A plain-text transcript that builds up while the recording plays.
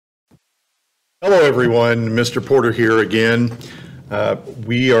Hello, everyone. Mr. Porter here again.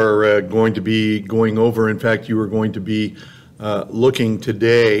 We are going to be going over, in fact, you are going to be looking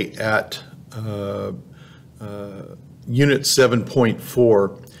today at Unit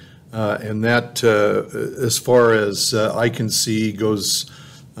 7.4, and that, as far as I can see, goes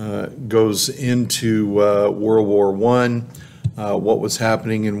into World War I, what was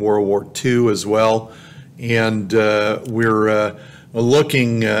happening in World War II as well, and we're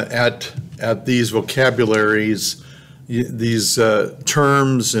looking at these vocabularies, these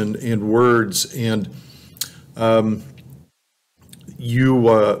terms and words, and you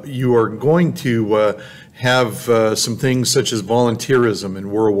are going to have some things such as volunteerism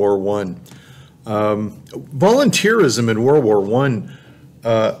in World War I. Volunteerism in World War I,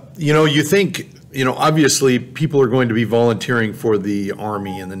 you think, obviously people are going to be volunteering for the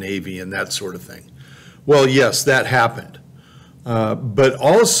Army and the Navy and that sort of thing. Well, yes, that happened. But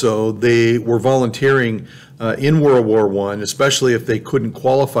also they were volunteering in World War I, especially if they couldn't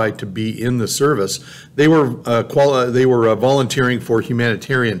qualify to be in the service. They were volunteering for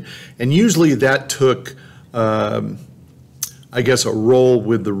humanitarian, and usually that took, I guess, a role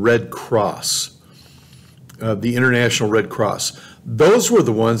with the Red Cross, the International Red Cross. Those were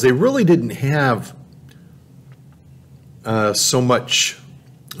the ones. They really didn't have so much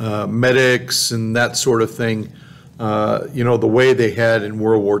medics and that sort of thing. The way they had in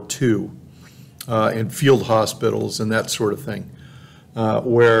World War II, and field hospitals and that sort of thing,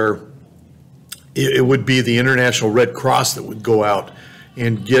 where it would be the International Red Cross that would go out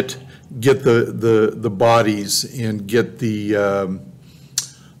and get the bodies and get the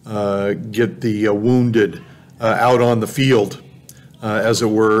wounded out on the field, as it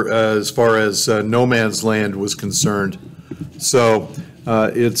were, as far as no man's land was concerned. So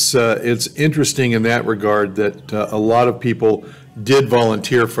it's interesting in that regard that a lot of people did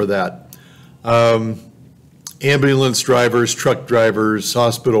volunteer for that. Ambulance drivers, truck drivers,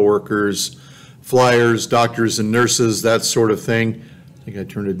 hospital workers, flyers, doctors and nurses, that sort of thing. I think I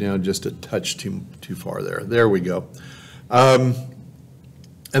turned it down just a touch too far there. There we go. And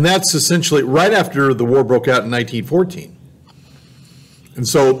that's essentially right after the war broke out in 1914. And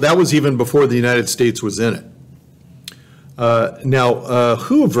so that was even before the United States was in it.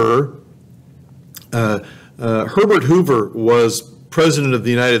 Hoover, Herbert Hoover was President of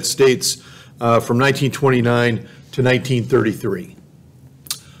the United States from 1929 to 1933.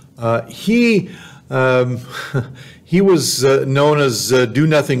 He was known as Do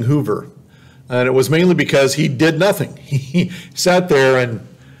Nothing Hoover, and it was mainly because he did nothing. He sat there and,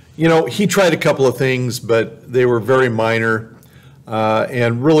 he tried a couple of things, but they were very minor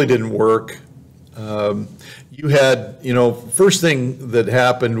and really didn't work. You had, first thing that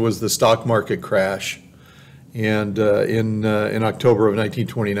happened was the stock market crash, and in October of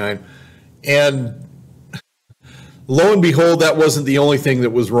 1929, and lo and behold, that wasn't the only thing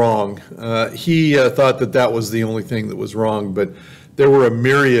that was wrong. He thought that was the only thing that was wrong, but there were a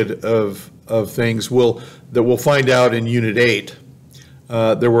myriad of things that we'll find out in Unit 8.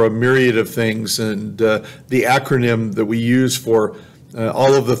 There were a myriad of things, and the acronym that we use for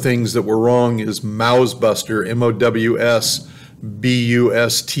all of the things that were wrong is MOWSBUSTER,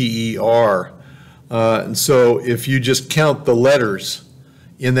 M-O-W-S-B-U-S-T-E-R. And so if you just count the letters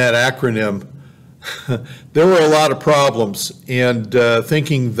in that acronym, there were a lot of problems. And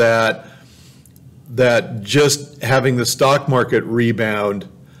thinking that just having the stock market rebound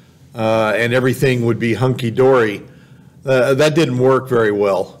and everything would be hunky-dory, that didn't work very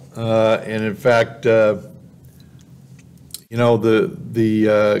well. And in fact,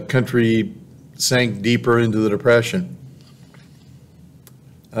 the country sank deeper into the Depression.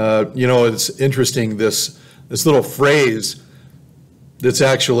 It's interesting, this little phrase that's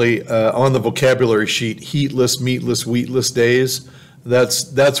actually on the vocabulary sheet, heatless, meatless, wheatless days.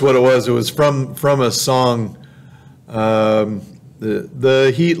 That's what it was. It was from a song,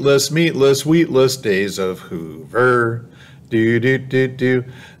 the heatless, meatless, wheatless days of Hoover. Do do do do,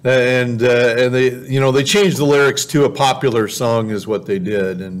 and they changed the lyrics to a popular song is what they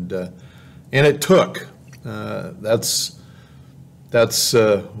did, and it took. That's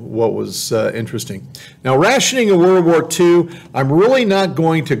what was interesting. Now, rationing in World War II, I'm really not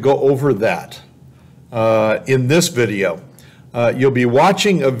going to go over that in this video. You'll be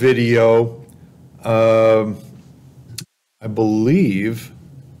watching a video, I believe,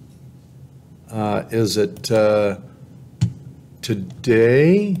 is it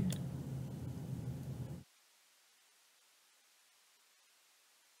today?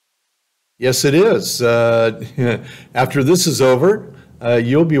 Yes, it is. After this is over,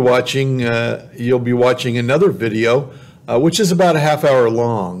 you'll be watching another video, which is about a half hour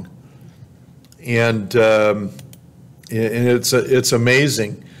long, and it's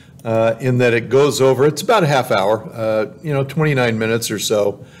amazing in that it goes over. It's about a half hour, 29 minutes or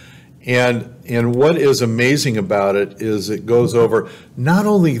so. And what is amazing about it is it goes over not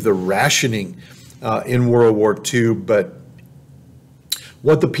only the rationing in World War II, but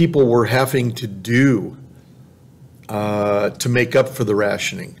what the people were having to do to make up for the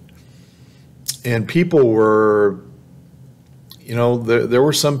rationing. And people were, there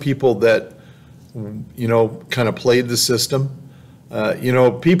were some people that, kind of played the system.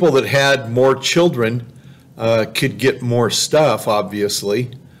 People that had more children could get more stuff,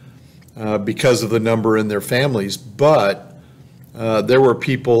 obviously, because of the number in their families. But there were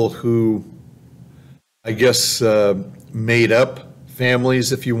people who, I guess, made up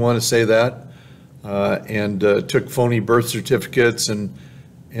families, if you want to say that, and took phony birth certificates and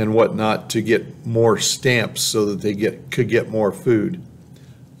whatnot to get more stamps so that they could get more food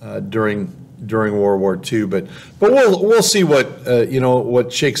during World War II. But we'll see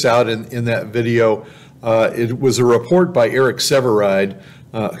what shakes out in that video. It was a report by Eric Sevareid,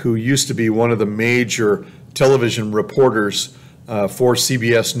 who used to be one of the major television reporters for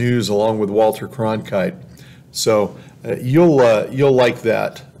CBS News, along with Walter Cronkite. So you'll like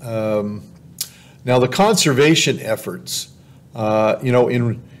that. Now the conservation efforts,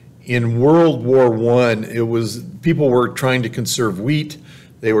 in World War I, it was people were trying to conserve wheat,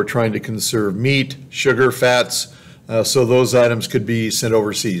 they were trying to conserve meat, sugar, fats, so those items could be sent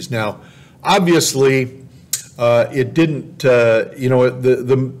overseas. Now, obviously, it didn't.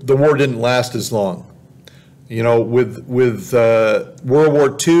 The war didn't last as long. With World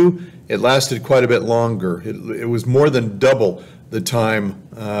War II, it lasted quite a bit longer. It was more than double the time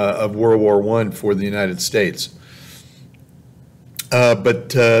of World War I for the United States. But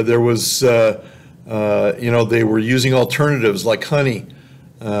there was, they were using alternatives like honey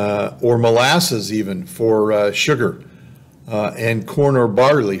or molasses even for sugar, and corn or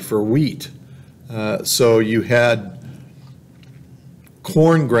barley for wheat. So you had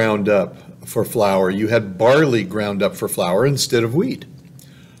corn ground up for flour. You had barley ground up for flour instead of wheat.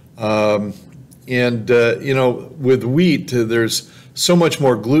 With wheat, there's so much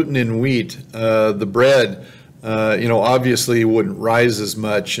more gluten in wheat. The bread, obviously wouldn't rise as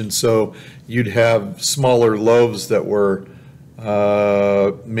much, and so you'd have smaller loaves that were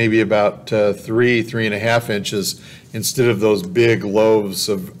maybe about 3.5 inches instead of those big loaves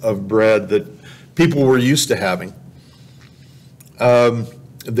of bread that people were used to having.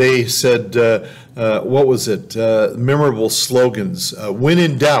 They said, what was it? Memorable slogans. When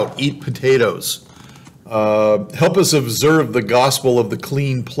in doubt, eat potatoes. Help us observe the gospel of the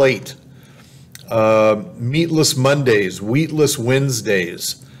clean plate. Meatless Mondays, wheatless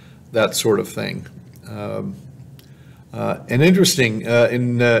Wednesdays, that sort of thing. And interesting,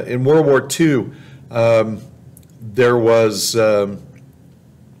 in World War II, there was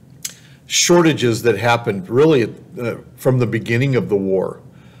shortages that happened really from the beginning of the war.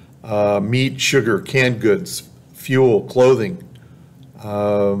 Meat, sugar, canned goods, fuel, clothing.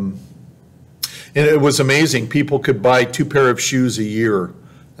 And it was amazing. People could buy 2 pairs of shoes a year,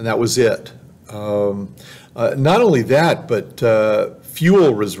 and that was it. Not only that, but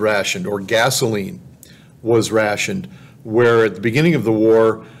fuel was rationed, or gasoline was rationed, where at the beginning of the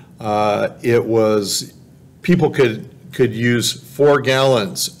war, it was people could use 4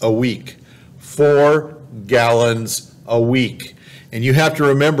 gallons a week. 4 gallons a week. And you have to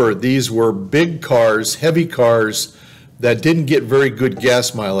remember, these were big cars, heavy cars that didn't get very good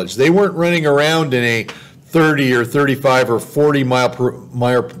gas mileage. They weren't running around in a 30 or 35 or 40 mile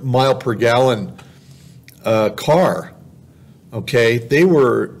per gallon car. Okay, they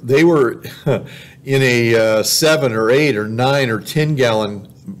were in a 7 or 8 or 9 or 10 gallon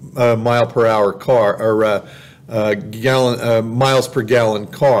mile per hour car, or miles per gallon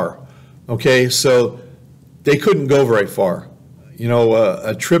car. Okay, so they couldn't go very far.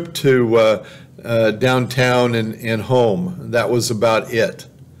 A trip to downtown and home, that was about it.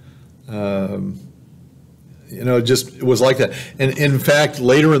 It was like that. And in fact,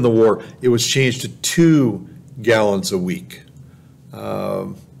 later in the war, it was changed to 2 gallons a week.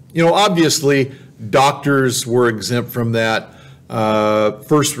 Obviously, doctors were exempt from that.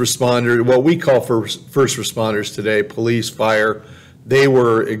 First responders, what we call first responders today, police, fire, they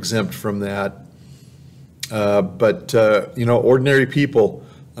were exempt from that. But ordinary people,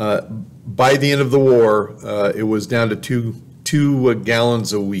 by the end of the war, it was down to two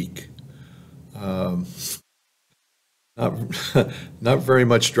gallons a week. Not very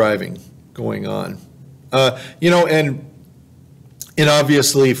much driving going on. And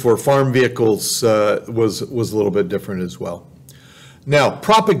obviously for farm vehicles was a little bit different as well. Now,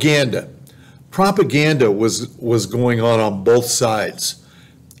 propaganda. propaganda was going on both sides.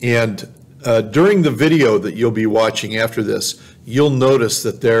 And during the video that you'll be watching after this, you'll notice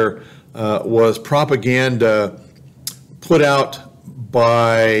that there was propaganda put out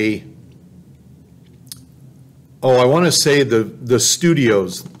by, I want to say the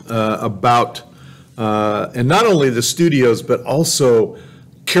studios about, and not only the studios, but also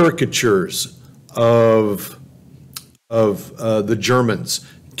caricatures of the Germans,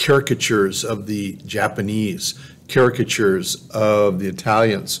 caricatures of the Japanese, caricatures of the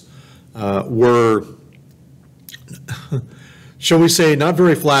Italians were, shall we say, not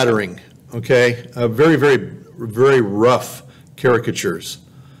very flattering, okay? Very, very, very rough caricatures.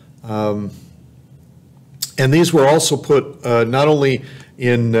 And these were also put not only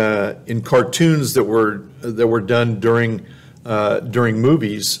in cartoons that were done during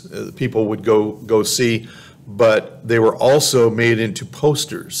movies, people would go see, but they were also made into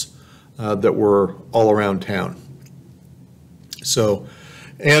posters that were all around town. So,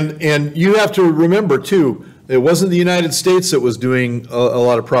 and you have to remember too, it wasn't the United States that was doing a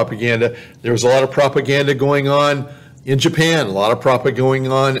lot of propaganda. There was a lot of propaganda going on in Japan, a lot of propaganda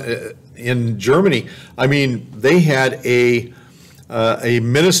going on in Germany. I mean, they had a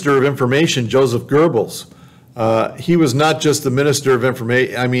minister of information, Joseph Goebbels. He was not just the minister of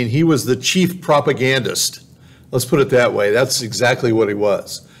information, I mean, he was the chief propagandist. Let's put it that way. That's exactly what he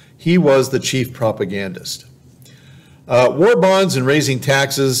was. He was the chief propagandist. War bonds and raising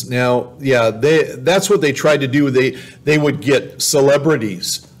taxes. Now, yeah, that's what they tried to do. They would get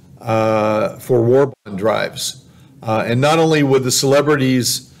celebrities for war bond drives. And not only would the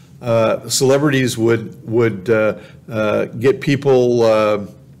celebrities would get people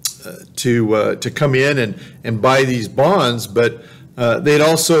to come in and buy these bonds, but they'd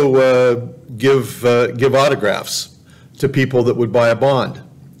also give autographs to people that would buy a bond,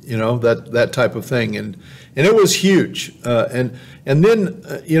 you know, that type of thing, and it was huge. And then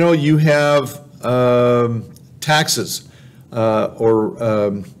you know, you have taxes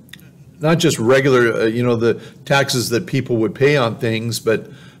or not just regular, you know, the taxes that people would pay on things,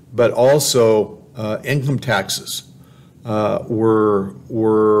 but also income taxes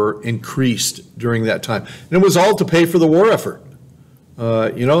were increased during that time. And it was all to pay for the war effort,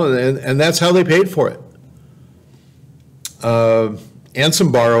 you know, and that's how they paid for it. And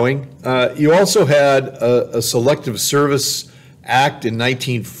some borrowing. You also had a Selective Service Act in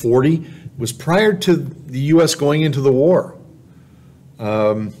 1940. It was prior to the U.S. going into the war.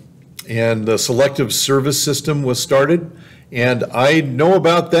 And the Selective Service System was started. And I know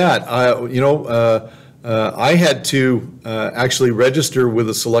about that. I had to actually register with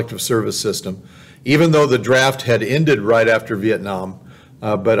the Selective Service System, even though the draft had ended right after Vietnam.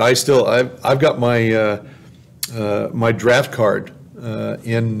 But I've got my my draft card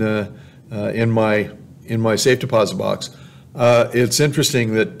in my safe deposit box. It's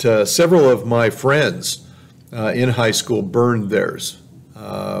interesting that several of my friends in high school burned theirs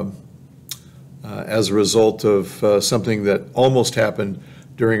as a result of something that almost happened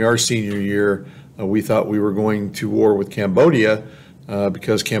during our senior year. We thought we were going to war with Cambodia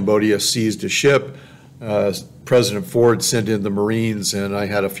because Cambodia seized a ship. President Ford sent in the Marines, and I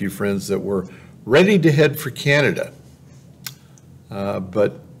had a few friends that were ready to head for Canada.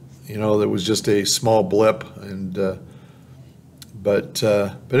 But, you know, there was just a small blip. And but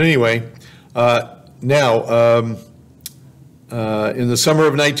anyway, now, in the summer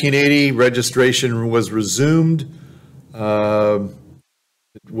of 1980, registration was resumed. It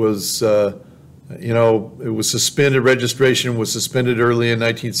was, you know, it was suspended. Registration was suspended early in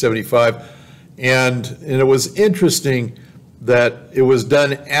 1975. And it was interesting that it was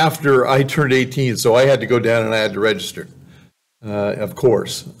done after I turned 18, so I had to go down and I had to register, of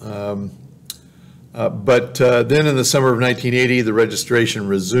course. But then in the summer of 1980, the registration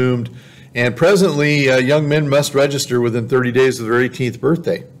resumed. And presently, young men must register within 30 days of their 18th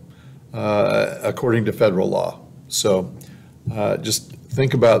birthday, according to federal law. So just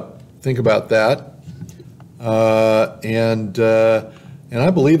think about that. And I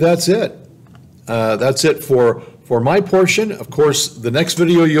believe that's it. That's it for my portion. Of course, the next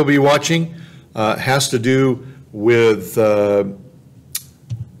video you'll be watching has to do with the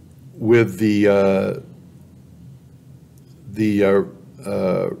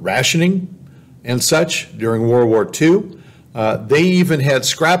rationing and such during World War II. They even had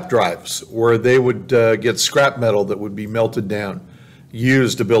scrap drives where they would get scrap metal that would be melted down,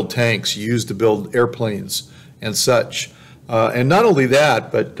 used to build tanks, used to build airplanes and such. And not only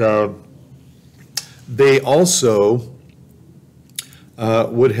that, but they also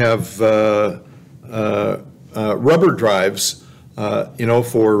would have rubber drives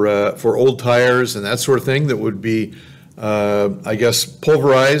for old tires and that sort of thing that would be, I guess,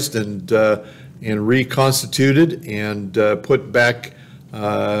 pulverized and reconstituted and put back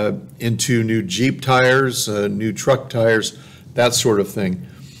into new Jeep tires, new truck tires, that sort of thing.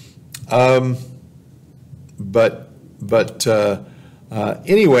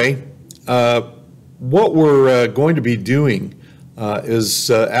 Anyway, what we're going to be doing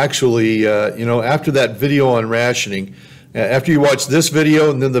is actually, after that video on rationing, after you watch this video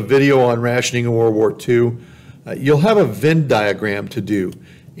and then the video on rationing in World War II, you'll have a Venn diagram to do.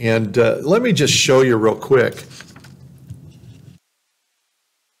 And let me just show you real quick.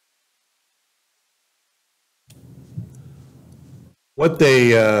 What they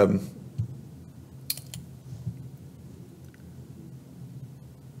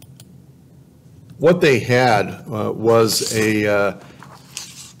had was a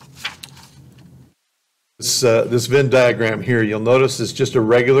this Venn diagram here. You'll notice it's just a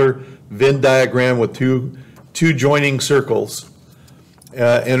regular Venn diagram with two joining circles.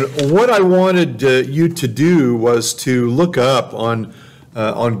 And what I wanted you to do was to look up on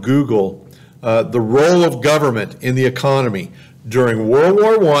Google the role of government in the economy during World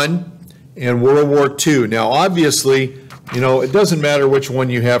War I and World War II. Now, obviously, it doesn't matter which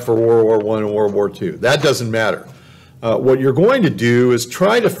one you have for World War I and World War II. That doesn't matter. What you're going to do is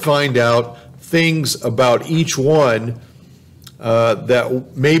try to find out things about each one that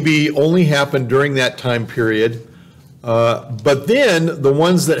maybe only happened during that time period. But then the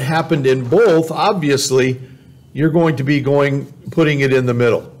ones that happened in both, obviously, you're going to be putting it in the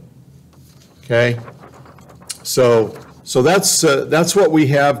middle. Okay? So that's what we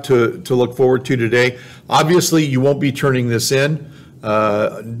have to look forward to today. Obviously, you won't be turning this in.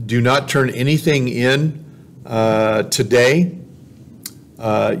 Do not turn anything in today.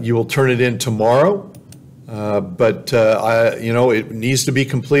 You will turn it in tomorrow, but it needs to be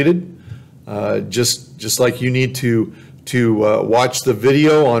completed. Just like you need to watch the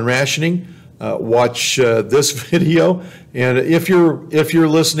video on rationing, watch this video, and if you're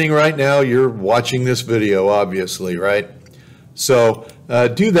listening right now, you're watching this video, obviously, right? So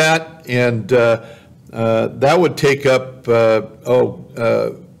do that, and that would take up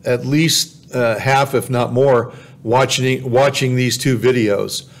at least half, if not more, watching these two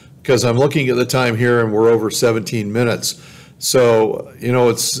videos, because I'm looking at the time here and we're over 17 minutes. So,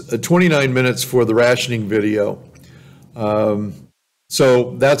 it's 29 minutes for the rationing video.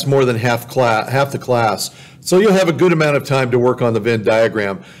 So that's more than half the class. So you'll have a good amount of time to work on the Venn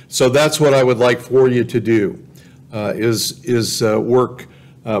diagram. So that's what I would like for you to do, is work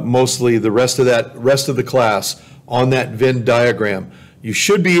mostly the rest of the class on that Venn diagram. You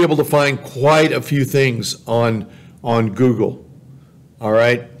should be able to find quite a few things on Google. All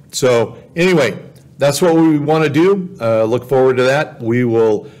right. So anyway, that's what we want to do. Look forward to that. We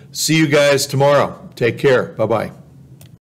will see you guys tomorrow. Take care. Bye-bye.